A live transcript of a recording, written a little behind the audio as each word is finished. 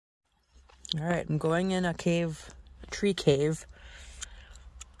All right, I'm going in a cave, a tree cave.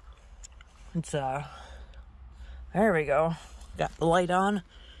 It's, there we go. Got the light on.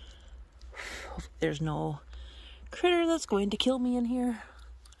 There's no critter that's going to kill me in here.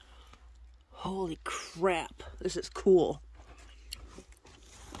 Holy crap, this is cool.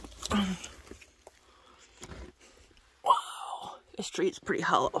 Wow, this tree is pretty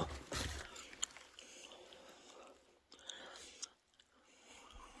hollow.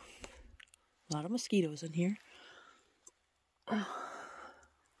 A lot of mosquitoes in here.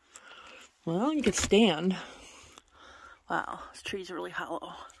 Well, you could stand. Wow, this tree's really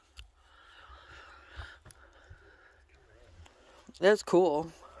hollow. That's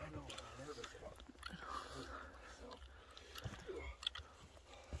cool.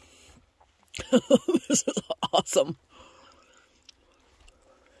 This is awesome.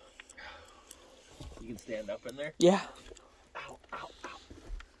 You can stand up in there? Yeah. Ow, ow, ow.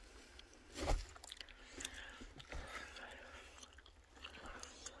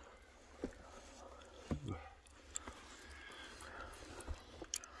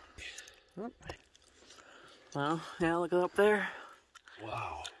 Well, yeah, look up there.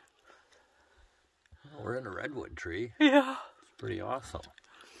 Wow. We're in a redwood tree. Yeah. It's pretty awesome.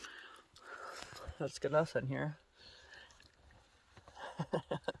 Let's get us in here.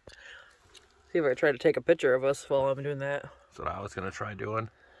 See if I try to take a picture of us while I'm doing that. That's what I was going to try doing.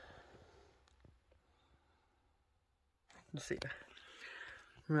 Let's see.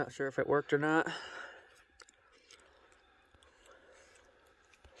 I'm not sure if it worked or not.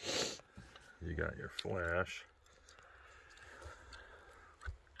 You got your flash.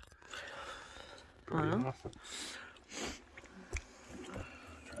 Pretty awesome.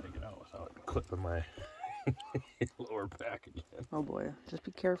 Try to get out without clipping my lower back again. Oh boy, just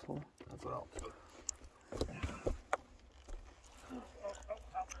be careful. That's what I'll do.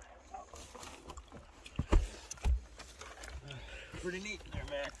 Pretty neat in there,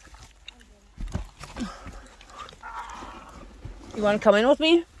 Mac. You want to come in with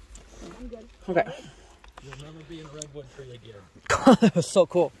me? I'm good. Okay. You'll never be in a redwood tree again. That was so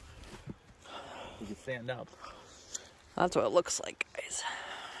cool. You can stand up. That's what it looks like, guys.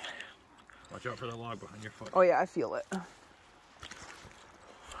 Watch out for the log behind your foot. Oh yeah, I feel it.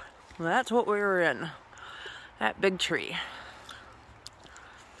 That's what we were in. That big tree.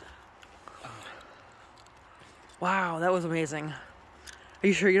 Wow, that was amazing. Are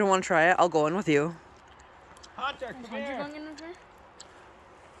you sure you don't want to try it? I'll go in with you. Hunter, come Hunter here. going in with her?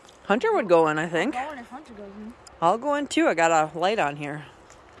 Hunter would go in, I think. Going if Hunter goes in. I'll go in too. I got a light on here.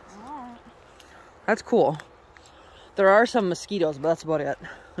 Alright. That's cool. There are some mosquitoes, but that's about it.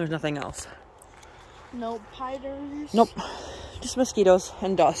 There's nothing else. No spiders. Nope. Just mosquitoes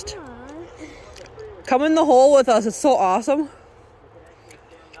and dust. Come in the hole with us. It's so awesome. The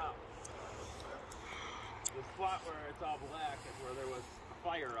spot where it's all black is where there was a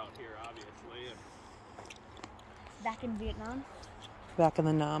fire out here, obviously. And Back in Vietnam? Back in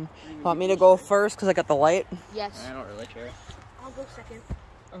the Nam. Want me to go first because I got the light? Yes. I don't really care. I'll go second.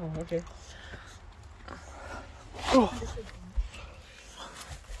 Oh, okay.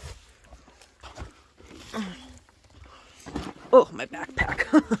 Oh, my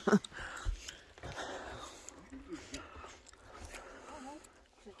backpack.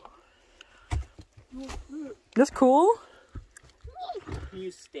 That's cool. Can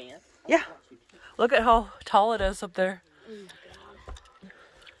you stand? Yeah. Look at how tall it is up there.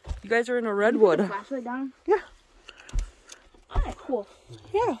 You guys are in a redwood. Flashlight down? Yeah. Alright, cool.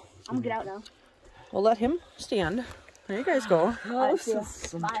 Yeah. I'm gonna get out now. We'll let him stand. There you guys go. Alright, see ya.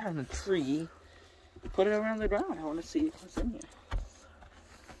 Some Bye. kind of tree. Put it around the ground. I want to see what's in here.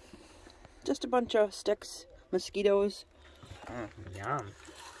 Just a bunch of sticks, mosquitoes. Yum.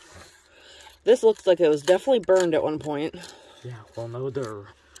 This looks like it was definitely burned at one point. Yeah, well, no, they're...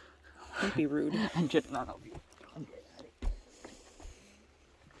 Don't be rude. I'm just not of you.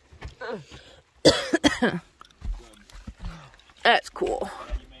 That's cool.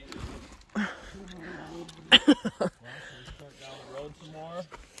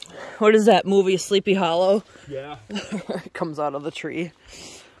 What is that movie, Sleepy Hollow? Yeah. It comes out of the tree.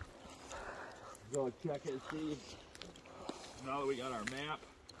 Go check and see. Now that we got our map.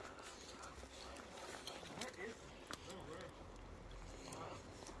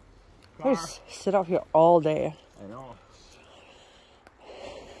 I just sit out here all day. I know.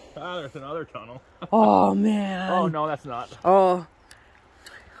 Ah, there's another tunnel. Oh man. Oh no, that's not. Oh.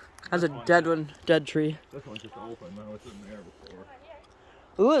 That's a dead one, dead tree. This one's just open. No, it's in there before.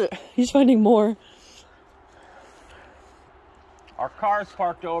 Ooh, he's finding more. Our car's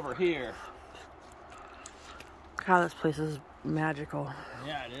parked over here. God, this place is magical.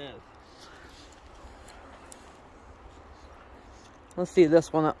 Yeah, it is. Let's see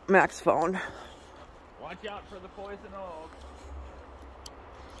this one that Max found. Watch out for the poison oak.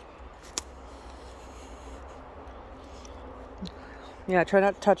 Yeah, try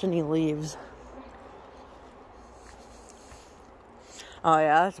not to touch any leaves. Oh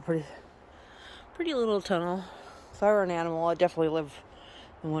yeah, that's a pretty little tunnel. If I were an animal, I'd definitely live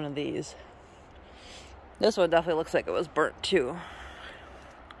in one of these. This one definitely looks like it was burnt too.